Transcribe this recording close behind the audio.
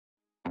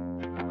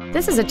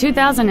This is a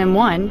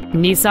 2001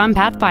 Nissan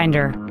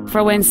Pathfinder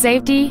for when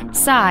safety,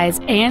 size,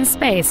 and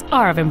space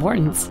are of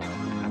importance.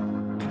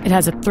 It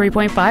has a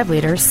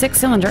 3.5-liter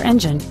six-cylinder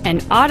engine, an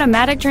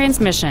automatic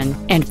transmission,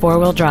 and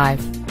four-wheel drive.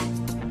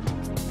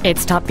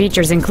 Its top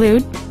features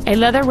include a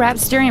leather-wrapped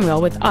steering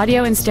wheel with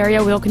audio and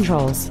stereo wheel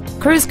controls,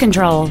 cruise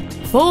control,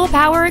 full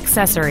power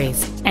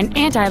accessories, an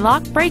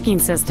anti-lock braking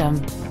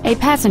system, a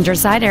passenger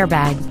side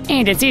airbag,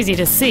 and it's easy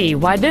to see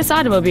why this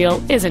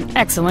automobile is an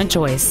excellent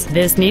choice.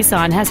 This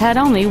Nissan has had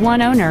only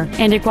one owner,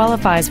 and it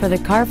qualifies for the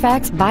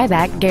Carfax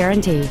buyback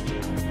guarantee.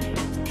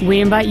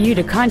 We invite you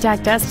to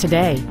contact us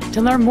today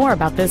to learn more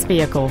about this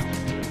vehicle.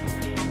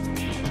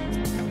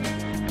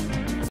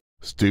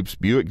 Stoops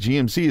Buick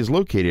GMC is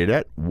located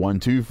at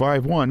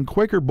 1251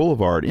 Quaker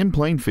Blvd in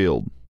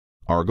Plainfield.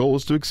 Our goal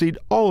is to exceed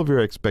all of your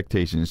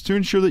expectations to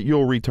ensure that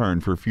you'll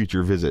return for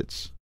future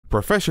visits.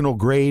 Professional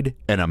grade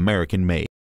and American made.